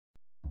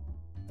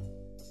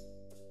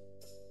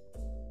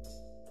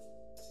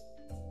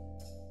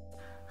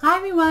Hi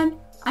everyone,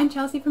 I'm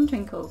Chelsea from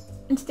Twinkl,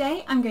 and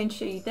today I'm going to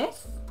show you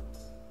this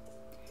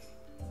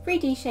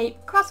 3D shape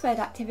crossword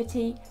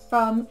activity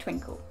from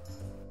Twinkl.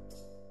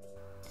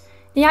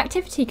 The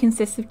activity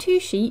consists of two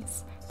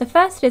sheets. The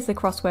first is the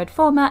crossword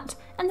format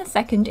and the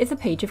second is a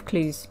page of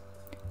clues.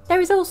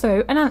 There is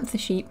also an answer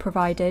sheet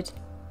provided.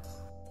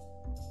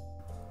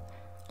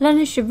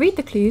 Learners should read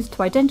the clues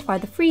to identify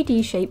the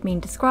 3D shape being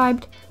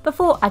described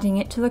before adding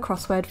it to the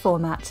crossword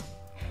format.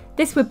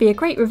 This would be a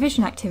great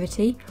revision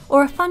activity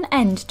or a fun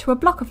end to a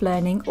block of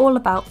learning all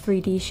about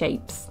 3D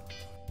shapes.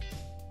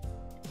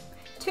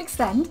 To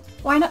extend,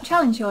 why not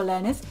challenge your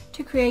learners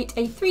to create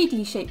a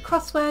 3D shaped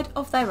crossword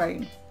of their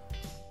own?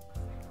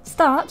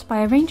 Start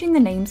by arranging the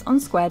names on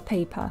squared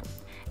paper.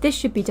 This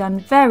should be done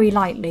very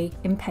lightly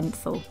in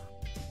pencil.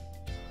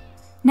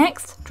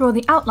 Next, draw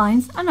the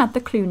outlines and add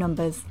the clue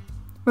numbers.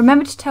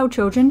 Remember to tell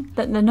children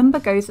that the number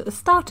goes at the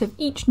start of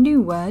each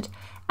new word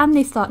and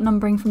they start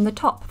numbering from the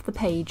top of the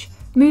page,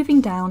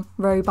 moving down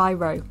row by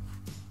row.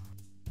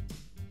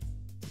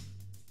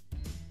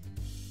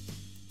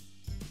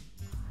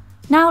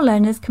 Now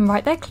learners can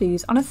write their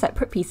clues on a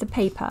separate piece of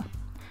paper.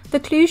 The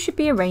clues should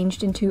be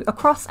arranged into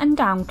across and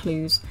down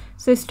clues,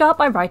 so start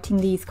by writing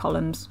these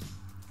columns.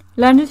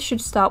 Learners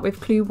should start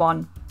with clue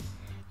 1.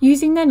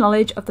 Using their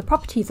knowledge of the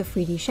properties of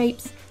 3D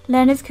shapes,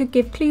 learners could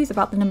give clues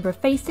about the number of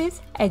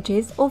faces,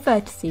 edges or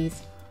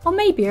vertices, or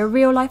maybe a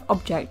real-life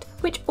object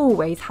which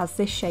always has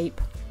this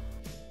shape.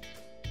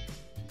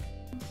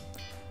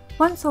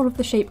 Once all of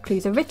the shape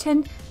clues are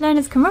written,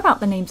 learners can rub out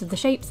the names of the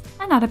shapes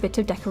and add a bit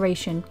of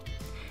decoration.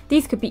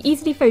 These could be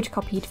easily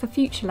photocopied for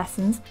future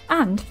lessons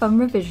and fun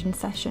revision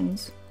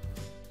sessions.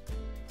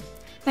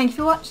 Thank you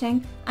for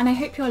watching, and I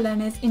hope your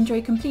learners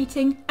enjoy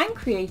completing and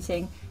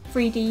creating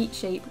 3D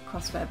shape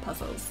crossword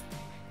puzzles.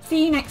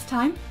 See you next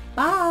time,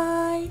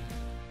 bye!